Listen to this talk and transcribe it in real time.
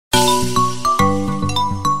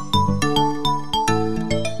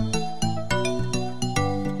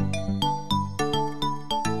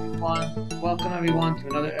everyone to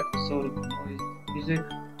another episode of Noise Music,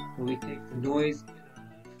 where we take the noise in our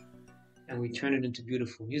life and we turn it into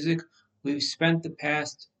beautiful music. We've spent the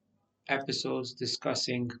past episodes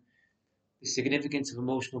discussing the significance of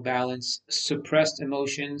emotional balance, suppressed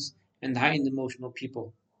emotions, and heightened emotional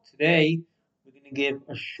people. Today, we're going to give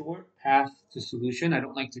a short path to solution. I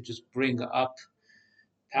don't like to just bring up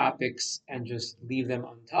topics and just leave them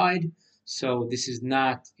untied. So, this is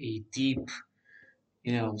not a deep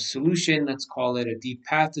solution. Let's call it a deep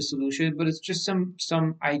path to solution, but it's just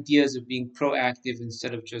some ideas of being proactive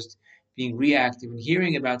instead of just being reactive and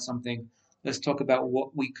hearing about something. Let's talk about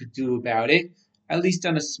what we could do about it, at least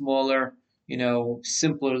on a smaller,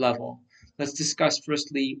 simpler level. Let's discuss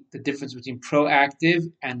firstly the difference between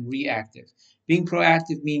proactive and reactive. Being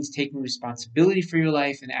proactive means taking responsibility for your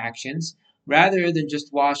life and actions rather than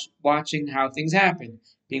just watching how things happen.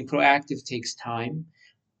 Being proactive takes time,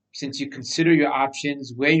 since you consider your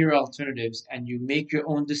options, weigh your alternatives, and you make your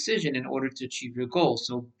own decision in order to achieve your goal.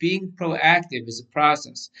 So being proactive is a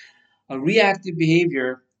process. A reactive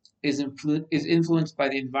behavior is influenced by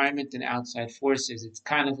the environment and outside forces. It's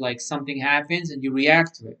kind of like something happens and you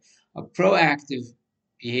react to it. A proactive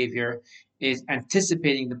behavior is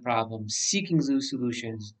anticipating the problem, seeking new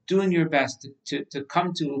solutions, doing your best to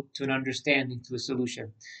come to an understanding, to a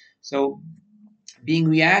solution. So being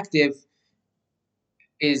reactive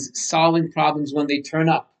is solving problems when they turn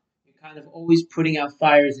up. You're kind of always putting out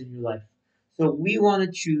fires in your life. So we want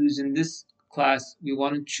to choose in this class, we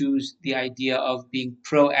want to choose the idea of being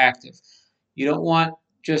proactive. You don't want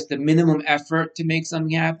just the minimum effort to make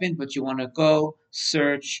something happen, but you want to go,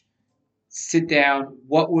 search, sit down,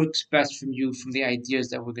 what works best from you from the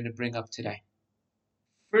ideas that we're going to bring up today.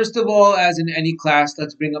 First of all, as in any class,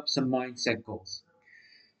 let's bring up some mindset goals.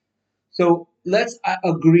 So let's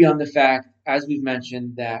agree on the fact, as we've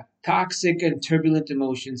mentioned, that toxic and turbulent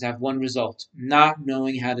emotions have one result: not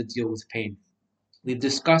knowing how to deal with pain. We've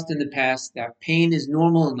discussed in the past that pain is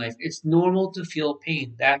normal in life. It's normal to feel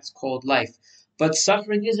pain. That's called life. But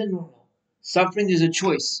suffering isn't normal. Suffering is a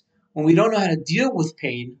choice. When we don't know how to deal with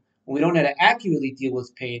pain, when we don't know how to accurately deal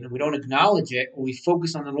with pain, and we don't acknowledge it, or we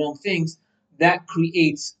focus on the wrong things, that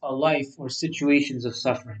creates a life or situations of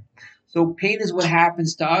suffering. So pain is what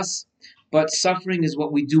happens to us, but suffering is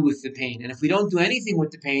what we do with the pain. And if we don't do anything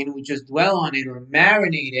with the pain, we just dwell on it or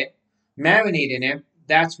marinate in it,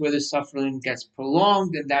 that's where the suffering gets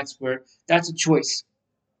prolonged, and that's a choice.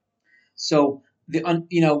 So we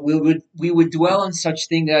would dwell on such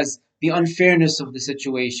things as the unfairness of the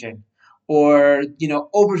situation, or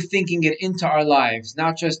overthinking it into our lives,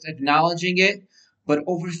 not just acknowledging it, but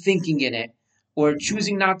overthinking in it, or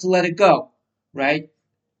choosing not to let it go, right?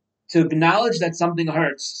 To acknowledge that something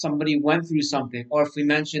hurts, somebody went through something, or if we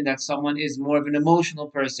mention that someone is more of an emotional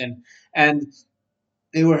person and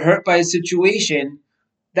they were hurt by a situation,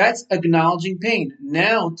 that's acknowledging pain.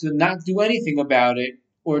 Now, to not do anything about it,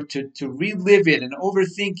 or to relive it and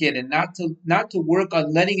overthink it, and not to work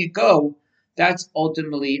on letting it go, that's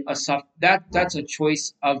ultimately that's a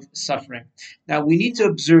choice of suffering. Now we need to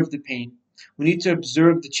observe the pain. We need to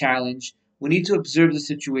observe the challenge. We need to observe the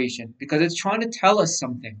situation because it's trying to tell us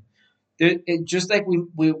something. Just like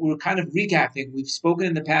we're kind of recapping, we've spoken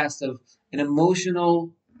in the past of an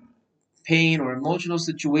emotional pain or emotional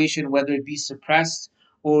situation, whether it be suppressed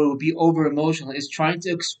or it would be over emotional, is trying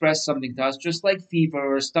to express something to us, just like fever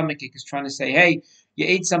or a stomach ache is trying to say, hey, you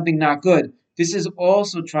ate something not good. This is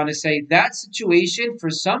also trying to say that situation,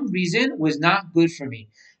 for some reason, was not good for me.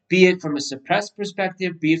 Be it from a suppressed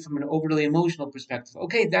perspective, be it from an overly emotional perspective.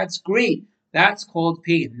 Okay, that's great. That's called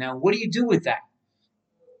pain. Now, what do you do with that?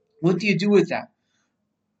 What do you do with that?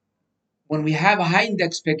 When we have heightened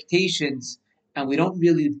expectations and we don't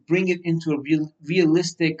really bring it into a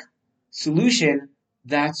realistic solution,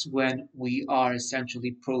 that's when we are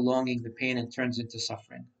essentially prolonging the pain and turns into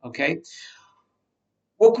suffering. Okay,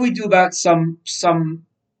 what can we do about some?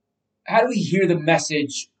 How do we hear the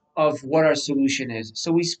message of what our solution is?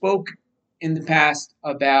 So we spoke in the past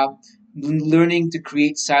about learning to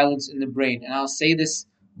create silence in the brain, and I'll say this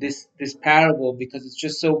parable because it's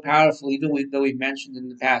just so powerful, even though we mentioned in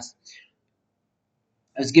the past.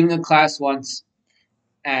 I was giving a class once,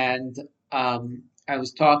 and I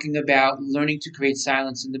was talking about learning to create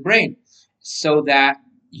silence in the brain so that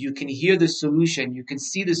you can hear the solution, you can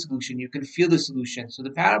see the solution, you can feel the solution. So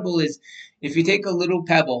the parable is, if you take a little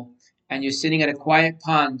pebble and you're sitting at a quiet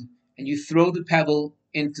pond and you throw the pebble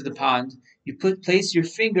into the pond, you place your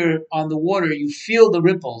finger on the water, you feel the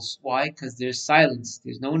ripples. Why? Because there's silence,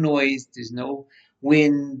 there's no noise, there's no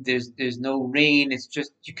wind, there's no rain. It's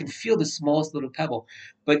just you can feel the smallest little pebble.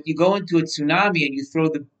 But you go into a tsunami and you throw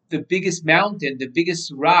the biggest mountain, the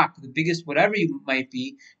biggest rock, the biggest whatever you might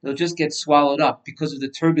be, it'll just get swallowed up because of the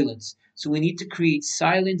turbulence. So we need to create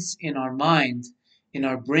silence in our mind, in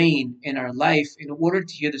our brain, in our life, in order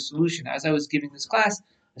to hear the solution. As I was giving this class,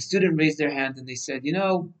 a student raised their hand and they said,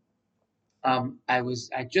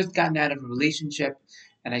 I just gotten out of a relationship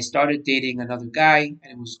and I started dating another guy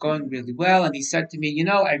and it was going really well. And he said to me,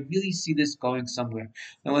 I really see this going somewhere.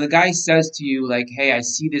 And when the guy says to you, like, hey, I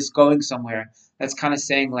see this going somewhere, that's kind of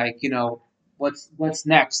saying, like, what's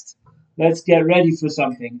next? Let's get ready for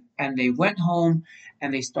something. And they went home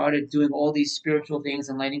and they started doing all these spiritual things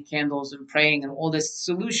and lighting candles and praying and all this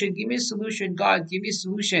solution. Give me a solution, God, give me a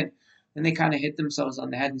solution. Then they kind of hit themselves on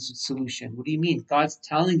the head and said, solution. What do you mean? God's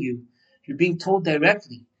telling you. You're being told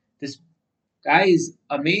directly. This guy is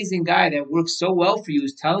amazing guy that works so well for you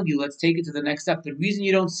is telling you, let's take it to the next step. The reason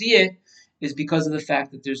you don't see it is because of the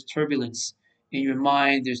fact that there's turbulence in your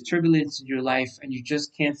mind, there's turbulence in your life, and you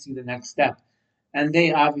just can't see the next step. And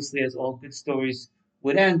they obviously, as all good stories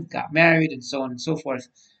would end, got married and so on and so forth.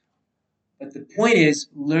 But the point is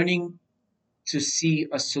learning to see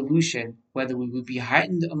a solution, whether we would be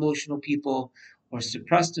heightened emotional people or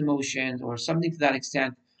suppressed emotions or something to that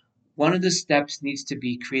extent. One of the steps needs to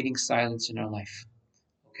be creating silence in our life.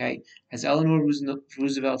 Okay? As Eleanor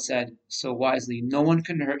Roosevelt said so wisely, no one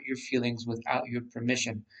can hurt your feelings without your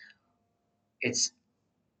permission. It's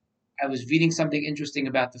I was reading something interesting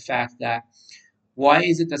about the fact that why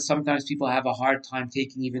is it that sometimes people have a hard time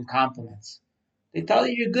taking even compliments? They tell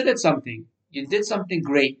you you're good at something. You did something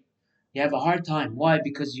great. You have a hard time. Why?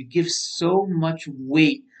 Because you give so much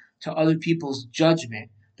weight to other people's judgment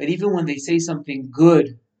that even when they say something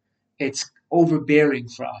good, it's overbearing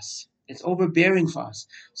for us. It's overbearing for us.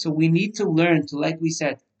 So we need to learn to, like we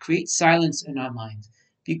said, create silence in our mind.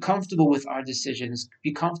 Be comfortable with our decisions.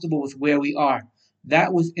 Be comfortable with where we are.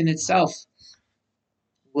 That within itself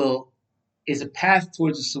will is a path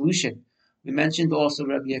towards a solution. We mentioned also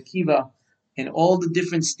Rabbi Akiva, in all the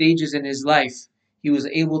different stages in his life, he was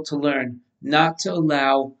able to learn not to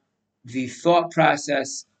allow the thought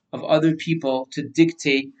process of other people to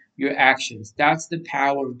dictate your actions. That's the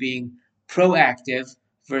power of being proactive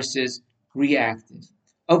versus reactive.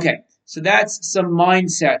 Okay, so that's some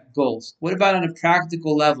mindset goals. What about on a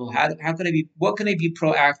practical level? How can I be? What can I be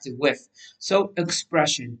proactive with? So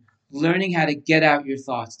expression, learning how to get out your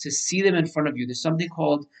thoughts, to see them in front of you. There's something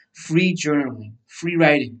called free journaling, free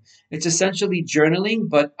writing. It's essentially journaling,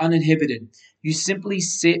 but uninhibited. You simply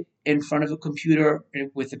sit in front of a computer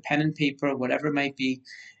with a pen and paper, whatever it might be,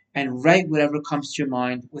 and write whatever comes to your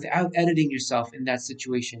mind without editing yourself in that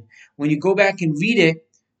situation. When you go back and read it,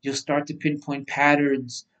 you'll start to pinpoint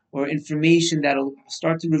patterns or information that'll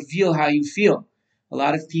start to reveal how you feel. A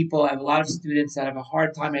lot of people, I have a lot of students that have a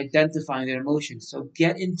hard time identifying their emotions. So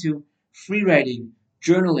get into free writing,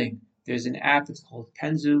 journaling. There's an app, it's called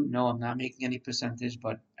Penzu. No, I'm not making any percentage,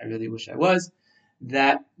 but I really wish I was.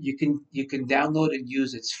 That you can download and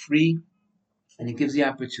use. It's free and it gives the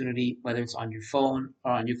opportunity, whether it's on your phone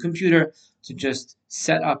or on your computer, to just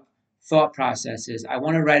set up thought processes. I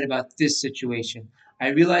want to write about this situation. I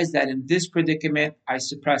realize that in this predicament, I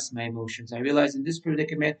suppress my emotions. I realize in this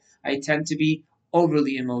predicament, I tend to be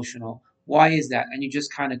overly emotional. Why is that? And you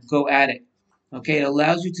just kind of go at it. Okay, it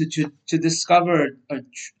allows you to discover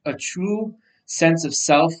a true sense of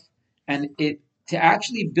self and it to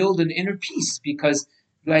actually build an inner peace because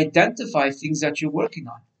you identify things that you're working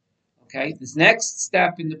on. Okay, this next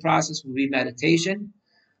step in the process will be meditation.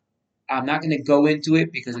 I'm not going to go into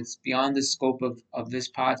it because it's beyond the scope of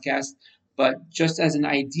this podcast, but just as an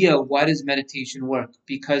idea, why does meditation work?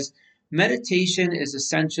 Because meditation is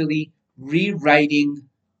essentially rewriting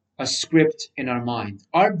a script in our mind.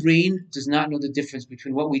 Our brain does not know the difference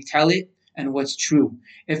between what we tell it and what's true.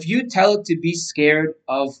 If you tell it to be scared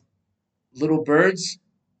of little birds,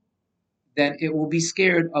 then it will be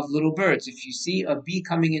scared of little birds. If you see a bee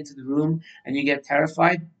coming into the room and you get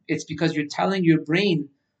terrified, it's because you're telling your brain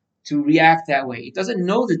to react that way. It doesn't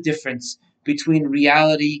know the difference between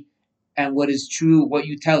reality and what is true, what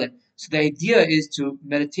you tell it. So the idea is to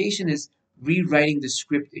meditation is rewriting the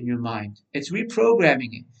script in your mind. It's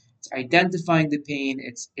reprogramming it. It's identifying the pain.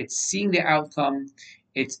 It's seeing the outcome.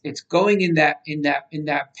 It's going in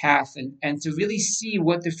that path and to really see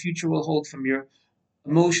what the future will hold from your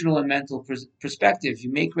emotional and mental perspective.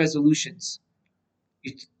 You make resolutions.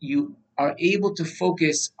 You are able to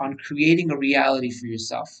focus on creating a reality for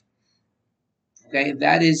yourself. Okay,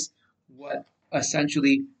 that is what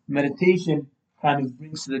essentially meditation kind of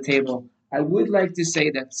brings to the table. I would like to say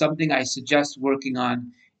that something I suggest working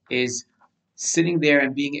on is sitting there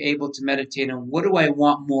and being able to meditate on what do I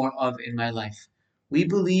want more of in my life. We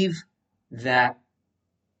believe that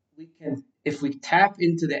we can, if we tap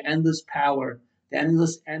into the endless power, the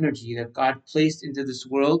endless energy that God placed into this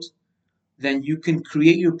world, then you can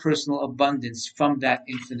create your personal abundance from that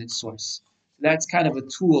infinite source. That's kind of a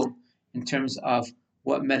tool in terms of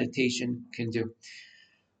what meditation can do.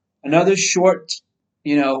 Another short,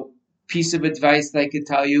 you know, piece of advice that I could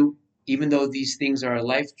tell you, even though these things are a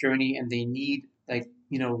life journey and they need like,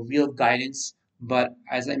 real guidance, but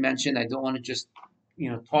as I mentioned, I don't want to just,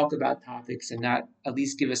 talk about topics and not at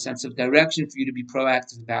least give a sense of direction for you to be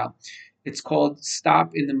proactive about. It's called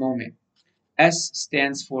stop in the moment. S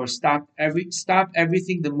stands for stop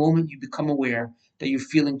everything the moment you become aware that you're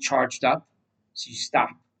feeling charged up. So you stop.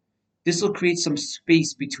 This will create some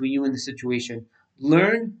space between you and the situation.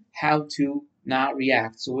 Learn how to not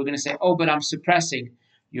react. So we're going to say, oh, but I'm suppressing.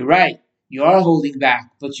 You're right. You are holding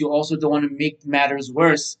back, but you also don't want to make matters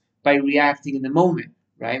worse by reacting in the moment,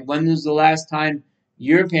 right? When was the last time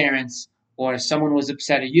your parents or someone was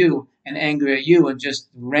upset at you and angry at you and just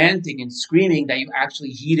ranting and screaming that you actually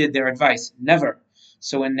heeded their advice? Never.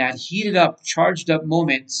 So in that heated up, charged up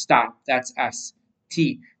moment, stop. That's S.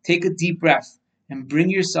 T. Take a deep breath and bring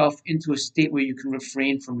yourself into a state where you can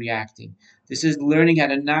refrain from reacting. This is learning how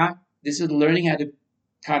to not, this is learning how to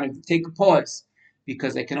kind of take a pause,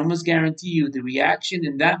 because I can almost guarantee you the reaction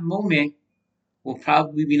in that moment will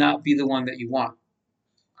probably not be the one that you want.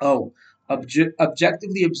 Oh,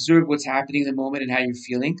 objectively observe what's happening in the moment and how you're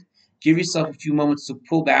feeling. Give yourself a few moments to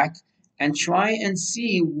pull back and try and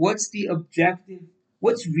see what's the objective,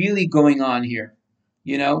 what's really going on here.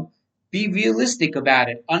 You know, be realistic about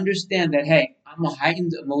it. Understand that, hey, I'm a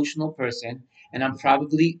heightened emotional person and I'm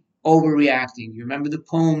probably overreacting. You remember the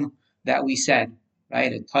poem that we said,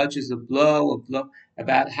 right? A touch is a blow,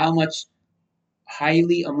 about how much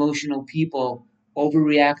highly emotional people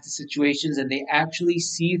overreact to situations and they actually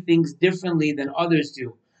see things differently than others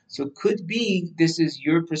do. So it could be this is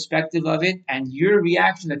your perspective of it, and your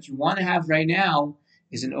reaction that you want to have right now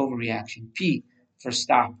is an overreaction. P for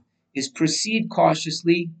stop is proceed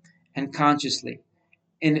cautiously and consciously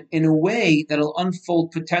in a way that'll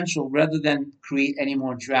unfold potential rather than create any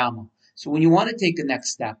more drama. So when you want to take the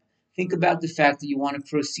next step, think about the fact that you want to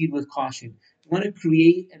proceed with caution. You want to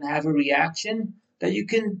create and have a reaction that you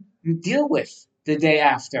can deal with the day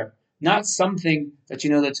after, not something that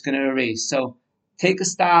you know that's going to erase. So take a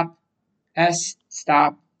stop. S,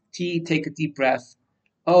 stop. T, take a deep breath.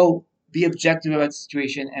 O, be objective about the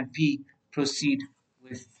situation. And P, proceed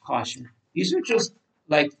with caution. These are just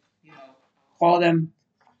like, call them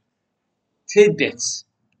tidbits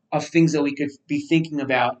of things that we could be thinking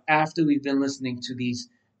about after we've been listening to these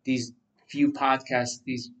few podcasts.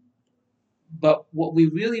 But what we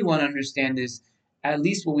really want to understand is, at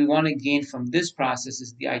least what we want to gain from this process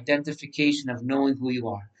is the identification of knowing who you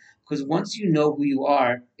are. Because once you know who you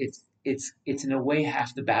are, it's in a way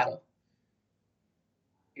half the battle.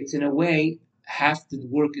 It's in a way half the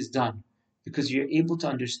work is done, because you're able to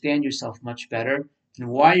understand yourself much better and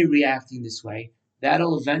why you're reacting this way.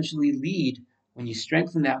 That'll eventually lead, when you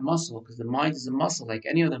strengthen that muscle, because the mind is a muscle like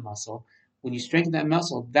any other muscle. When you strengthen that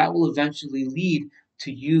muscle, that will eventually lead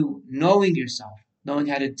to you knowing yourself, knowing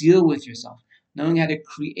how to deal with yourself, knowing how to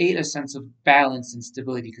create a sense of balance and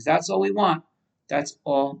stability, because that's all we want. That's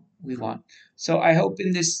all we want. So I hope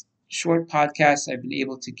in this short podcast I've been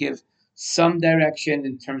able to give some direction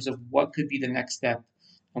in terms of what could be the next step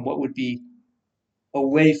and what would be a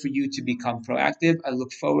way for you to become proactive. I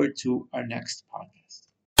look forward to our next podcast.